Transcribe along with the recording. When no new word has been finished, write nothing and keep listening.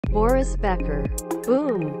Boris Becker.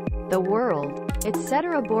 Boom. The world.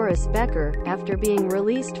 Etc.Boris Becker, after being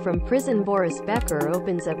released from prison. Boris Becker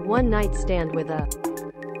opens at one-night stand with a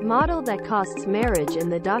model that costs marriage. In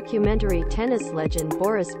the documentary, tennis legend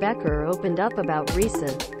Boris Becker opened up about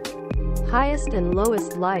recent highest and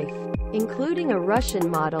lowest life, including a Russian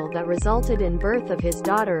model that resulted in birth of his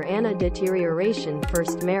daughter Anna. Deterioration.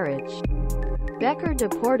 First marriage. Becker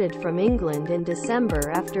deported from England in December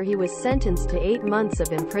after he was sentenced to 8 months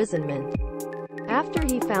of imprisonment, after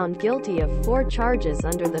he found guilty of 4 charges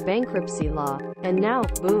under the bankruptcy law. And now,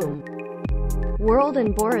 boom. World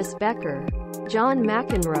and Boris Becker. John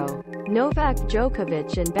Mcenroe. Novak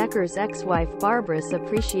Djokovic and Becker's ex-wife Barbara's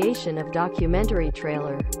appreciation of documentary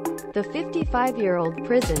trailer. The 55-year-old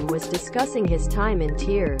prison was discussing his time in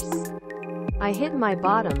tears. "I hit my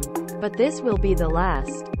bottom, but this will be the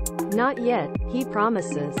last. Not yet," he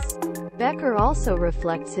promises. Becker also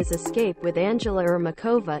reflects his escape with Angela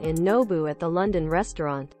Ermakova in Nobu at the London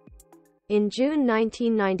restaurant in June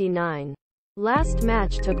 1999. Last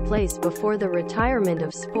match took place before the retirement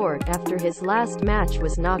of sport after his last match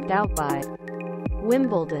was knocked out by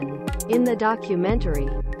Wimbledon. In the documentary,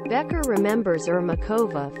 Becker remembers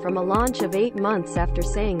Ermakova from a launch of 8 months after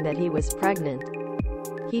saying that he was pregnant.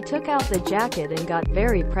 "He took out the jacket and got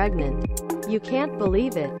very pregnant. You can't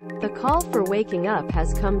believe it. The call for waking up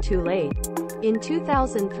has come too late." In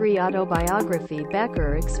 2003 autobiography,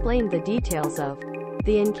 Becker explained the details of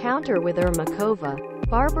the encounter with Ermakova.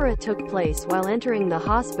 Barbara took place while entering the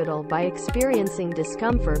hospital by experiencing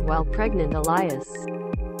discomfort while pregnant. Elias.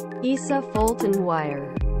 FoltinWire.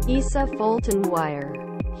 FoltinWire.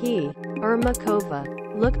 He, Ermakova,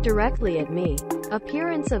 looked directly at me.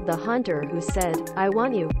 Appearance of the hunter who said, "I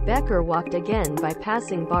want you." Becker walked again by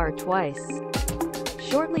passing bar twice.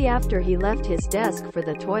 Shortly after he left his desk for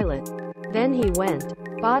the toilet. Then he went,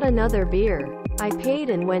 bought another beer. I paid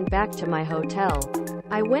and went back to my hotel.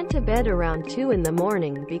 I went to bed around 2 in the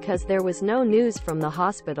morning because there was no news from the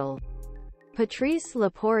hospital. Patrice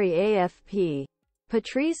LapoirieAFP.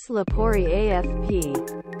 Patrice LapoirieAFP.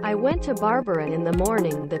 I went to Barbara in the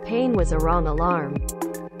morning. The pain was a wrong alarm.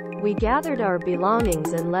 We gathered our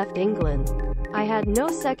belongings and left England. I had no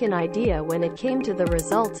second idea when it came to the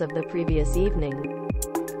results of the previous evening.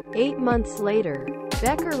 8 months later,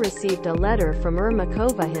 Becker received a letter from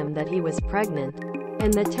Ermakova him that he was pregnant,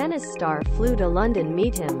 and the tennis star flew to London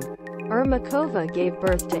meet him. Ermakova gave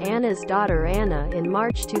birth to Anna's daughter Anna in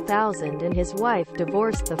March 2000 and his wife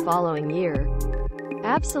divorced the following year.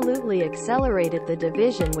 Absolutely accelerated the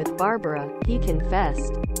division with Barbara, he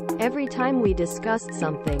confessed. Every time we discussed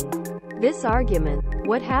something, this argument,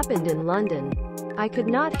 what happened in London, I could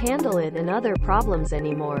not handle it and other problems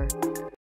anymore.